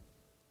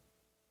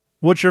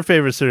 What's your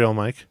favorite cereal,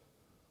 Mike?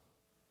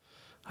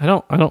 I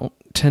don't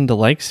tend to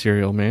like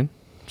cereal, man.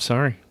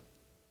 Sorry.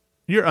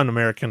 You're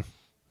un-American.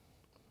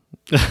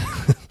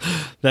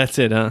 That's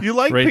it, huh? You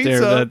like right pizza,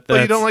 there,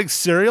 but you don't like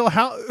cereal?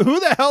 Who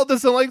the hell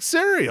doesn't like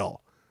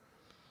cereal?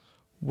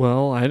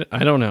 Well, I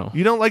don't know.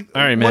 You don't like...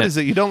 All right, what Matt. is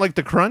it? You don't like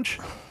the crunch?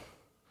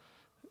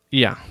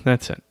 Yeah,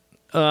 that's it.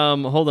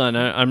 Hold on.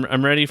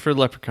 I'm ready for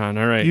Leprechaun.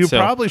 All right. You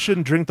probably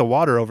shouldn't drink the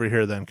water over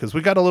here then, because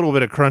we got a little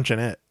bit of crunch in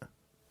it.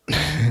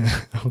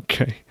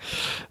 Okay.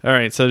 All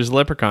right. So there's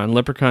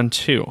Leprechaun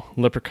 2,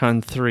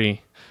 Leprechaun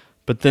 3.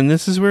 But then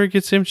this is where it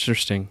gets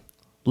interesting.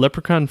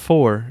 Leprechaun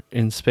 4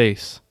 in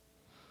space.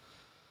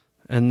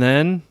 And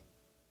then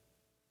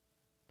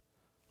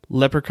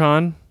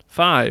Leprechaun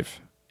 5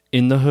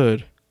 in the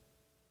Hood.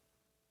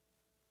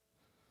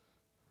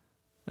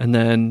 And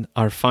then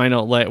our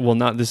final,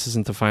 this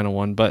isn't the final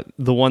one, but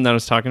the one that I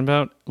was talking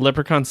about,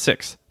 Leprechaun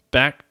 6,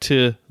 Back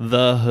to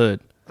the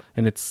Hood.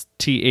 And it's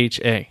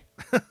THA.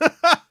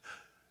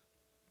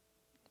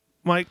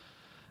 Mike,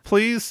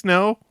 please,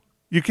 no.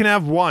 You can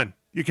have one.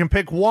 You can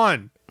pick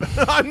one.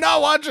 I'm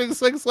not watching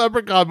 6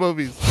 Leprechaun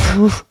movies.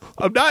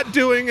 I'm not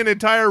doing an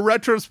entire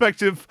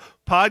retrospective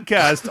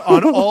podcast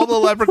on all the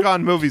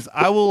Leprechaun movies.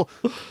 I will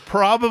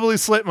probably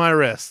slit my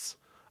wrists.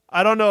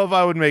 I don't know if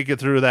I would make it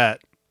through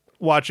that,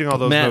 watching all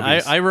those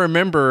movies. I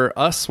remember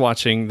us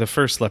watching the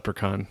first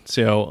Leprechaun,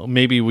 so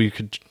maybe we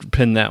could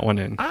pin that one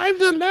in. I'm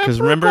the Leprechaun. Because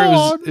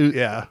remember,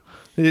 yeah.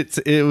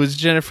 It was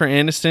Jennifer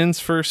Aniston's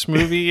first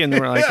movie, and they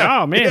were like,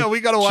 "Oh man, yeah,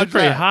 we gotta watch she's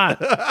pretty that.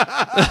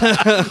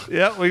 hot."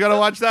 Yeah, we gotta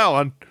watch that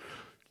one.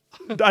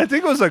 I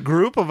think it was a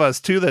group of us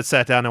too that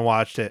sat down and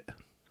watched it.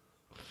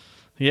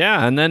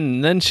 Yeah, and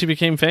then she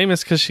became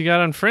famous because she got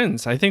on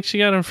Friends. I think she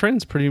got on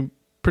Friends pretty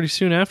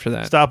soon after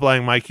that. Stop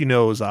lying, Mike. You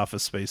know it was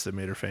Office Space that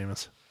made her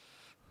famous.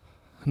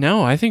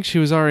 No, I think she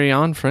was already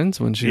on Friends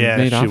when she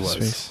made Office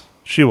Space.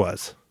 She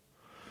was.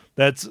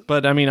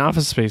 But I mean,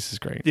 Office Space is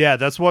great. Yeah,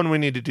 that's one we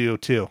need to do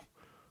too,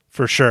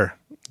 for sure.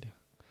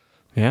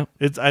 Yeah,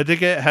 I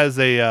think it has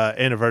a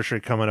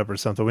anniversary coming up or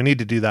something. We need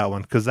to do that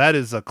one because that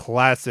is a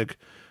classic,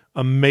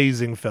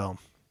 amazing film.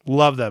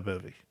 Love that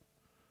movie.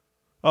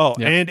 Oh,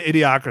 yep. And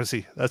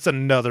Idiocracy. That's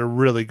another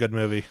really good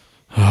movie.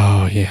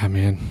 Oh yeah,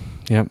 man.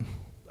 Yep.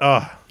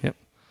 Oh, yep.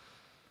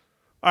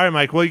 All right,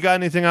 Mike. Well, you got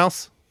anything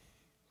else?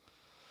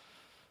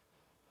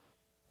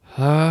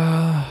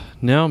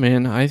 No,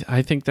 man.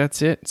 I think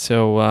that's it.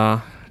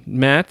 So,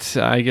 Matt,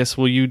 I guess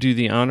will you do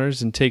the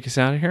honors and take us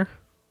out of here?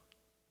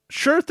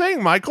 Sure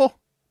thing, Michael.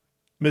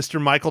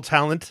 Mr. Michael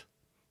Talent.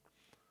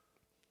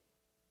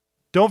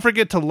 Don't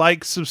forget to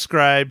like,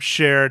 subscribe,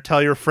 share,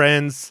 tell your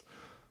friends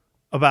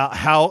about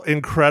how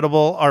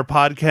incredible our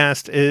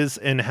podcast is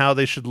and how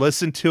they should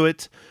listen to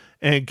it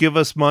and give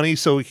us money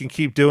so we can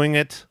keep doing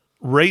it.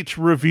 Rate,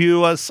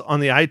 review us on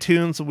the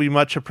iTunes. We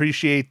much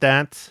appreciate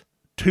that.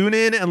 Tune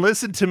in and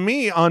listen to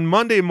me on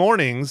Monday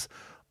mornings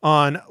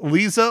on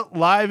Lisa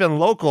Live and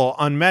Local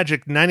on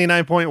Magic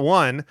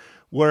 99.1,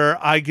 where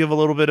I give a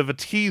little bit of a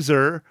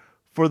teaser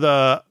for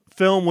the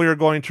film we are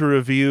going to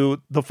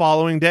review the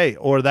following day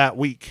or that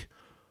week.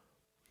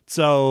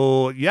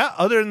 So, yeah,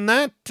 other than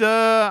that,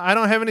 I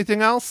don't have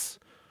anything else.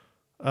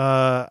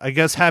 I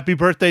guess happy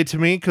birthday to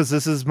me because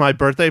this is my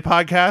birthday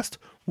podcast.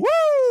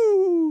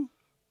 Woo!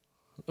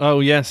 Oh,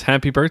 yes.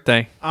 Happy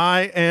birthday.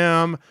 I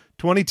am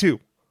 22.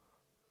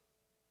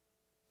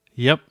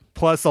 Yep.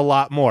 Plus a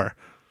lot more.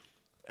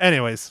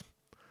 Anyways.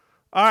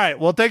 All right.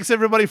 Well, thanks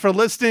everybody for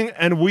listening,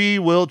 and we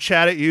will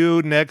chat at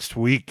you next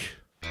week.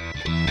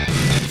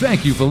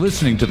 Thank you for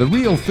listening to The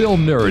Real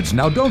Film Nerds.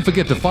 Now, don't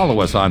forget to follow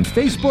us on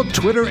Facebook,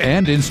 Twitter,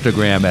 and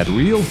Instagram at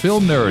Real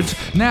Film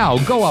Nerds. Now,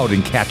 go out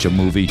and catch a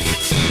movie.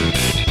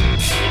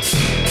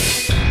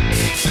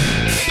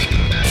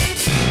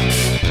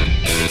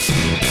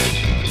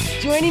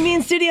 Joining me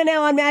in studio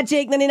now on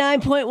Magic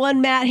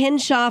 99.1, Matt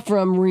Henshaw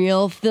from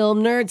Real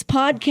Film Nerds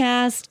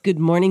Podcast. Good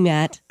morning,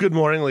 Matt. Good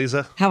morning,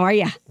 Lisa. How are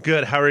you?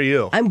 Good. How are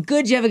you? I'm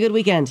good. You have a good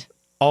weekend?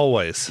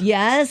 Always.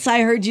 Yes,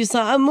 I heard you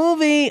saw a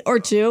movie or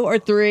 2 or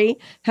 3.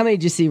 How many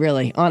did you see,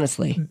 really,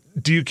 honestly?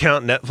 Do you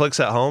count Netflix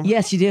at home?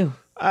 Yes, you do.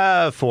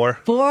 4.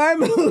 4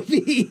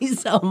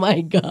 movies. Oh,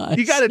 my gosh.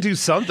 You got to do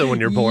something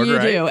when you're bored, you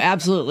right? You do.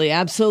 Absolutely.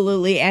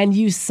 Absolutely. And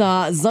you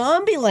saw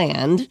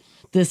Zombieland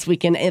this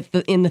weekend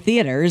in the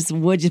theaters.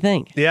 What'd you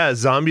think? Yeah,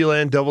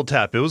 Zombieland Double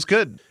Tap. It was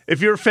good.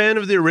 If you're a fan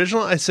of the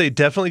original, I say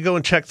definitely go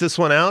and check this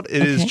one out.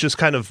 It is just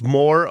kind of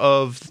more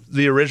of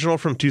the original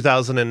from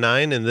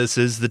 2009, and this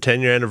is the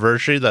 10-year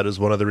anniversary. That is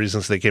one of the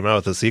reasons they came out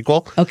with a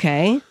sequel.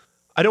 Okay.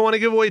 I don't want to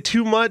give away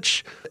too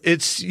much.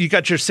 You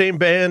got your same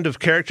band of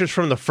characters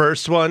from the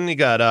first one. You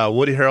got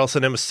Woody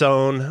Harrelson, Emma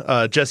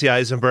Stone, Jesse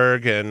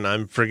Eisenberg, and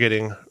I'm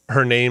forgetting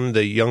her name.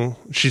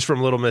 She's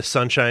from Little Miss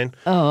Sunshine.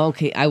 Oh,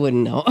 okay. I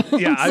wouldn't know.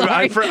 Yeah,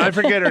 I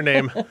forget her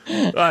name.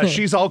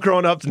 She's all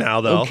grown up now,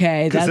 though.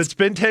 Okay, because it's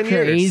been 10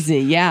 years. Crazy,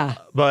 yeah.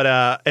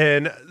 But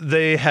and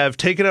they have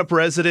taken up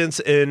residence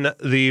in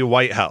the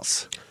White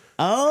House.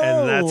 Oh.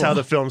 And that's how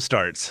the film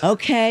starts.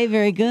 Okay,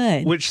 very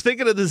good. Which,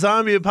 thinking of the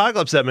zombie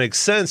apocalypse, that makes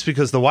sense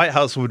because the White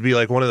House would be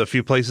like one of the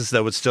few places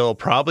that would still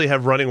probably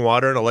have running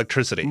water and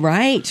electricity.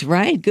 Right.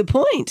 Good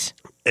point.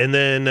 And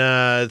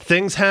then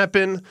things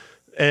happen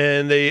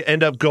and they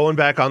end up going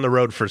back on the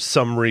road for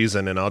some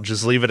reason, and I'll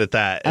just leave it at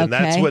that. And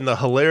that's when the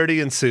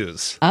hilarity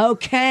ensues.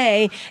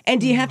 Okay.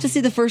 And do you have to see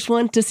the first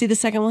one to see the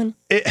second one?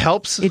 It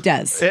helps. It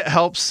does. It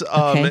helps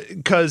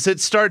because it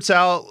starts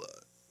out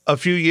a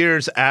few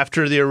years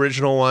after the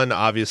original one,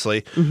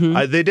 obviously.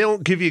 They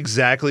don't give you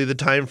exactly the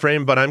time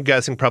frame, but I'm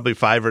guessing probably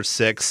 5 or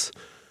 6.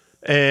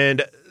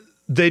 And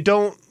they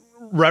don't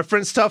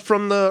reference stuff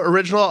from the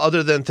original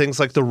other than things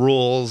like the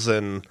rules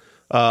and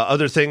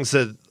other things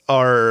that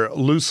are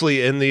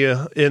loosely in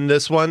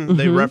this one.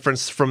 They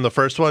reference from the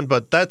first one,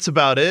 but that's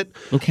about it.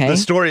 Okay. The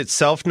story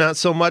itself, not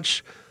so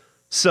much.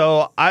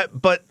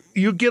 But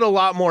you get a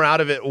lot more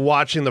out of it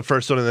watching the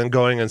first one and then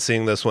going and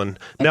seeing this one.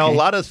 Now, a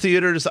lot of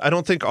theaters, I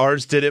don't think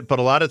ours did it, but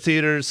a lot of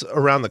theaters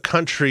around the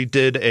country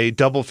did a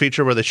double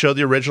feature where they showed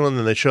the original and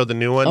then they showed the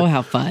new one. Oh,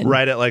 how fun.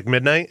 Right at like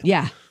midnight.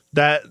 Yeah.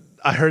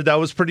 I heard that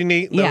was pretty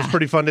neat. That was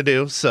pretty fun to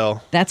do. So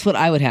that's what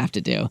I would have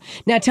to do.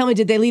 Now, tell me,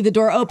 did they leave the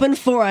door open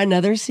for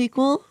another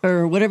sequel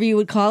or whatever you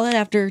would call it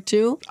after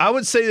 2? I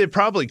would say they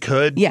probably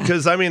could. Yeah.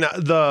 Because, I mean,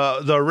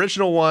 the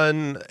original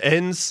one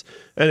ends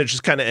and it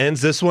just kind of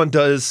ends. This one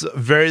does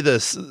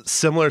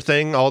similar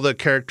thing. All the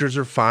characters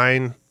are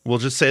fine. We'll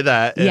just say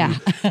that.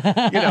 And,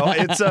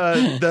 it's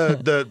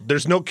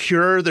there's no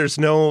cure. There's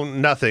no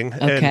nothing.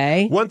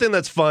 Okay. And one thing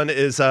that's fun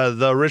is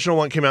the original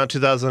one came out in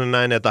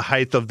 2009 at the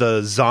height of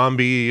the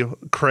zombie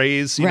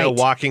craze, you know,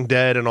 Walking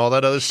Dead and all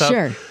that other stuff.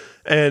 Sure.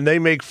 And they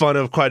make fun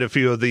of quite a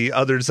few of the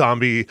other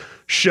zombie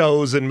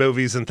shows and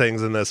movies and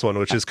things in this one,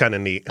 which is kind of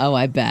neat. Oh,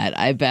 I bet.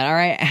 All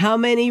right. How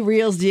many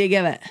reels do you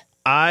give it?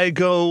 I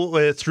go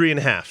with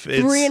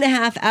 3.5.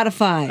 3.5 out of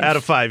 5. Out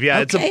of 5, yeah.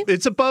 Okay.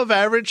 It's above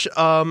average.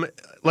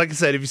 Like I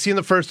said, if you've seen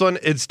the first one,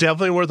 it's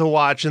definitely worth a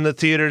watch in the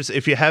theaters.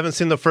 If you haven't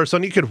seen the first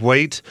one, you could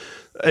wait.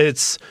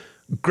 It's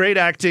great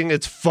acting.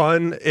 It's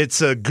fun.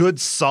 It's a good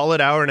solid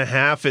hour and a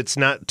half. It's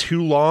not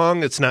too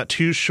long. It's not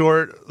too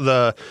short.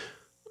 The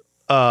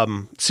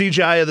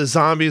CGI of the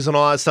zombies and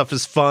all that stuff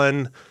is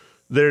fun.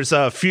 There's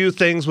a few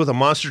things with a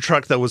monster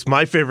truck that was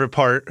my favorite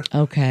part.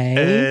 Okay.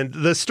 And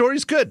the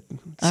story's good.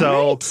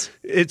 So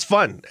it's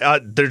fun.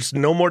 There's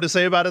no more to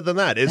say about it than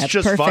that. It's That's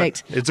just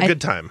perfect. fun. It's a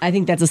good time. I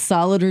think that's a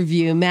solid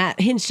review. Matt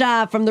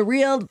Hinshaw from the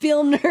Real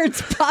Film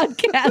Nerds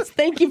podcast.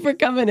 Thank you for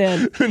coming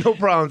in. No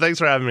problem. Thanks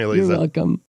for having me, Lisa. You're welcome.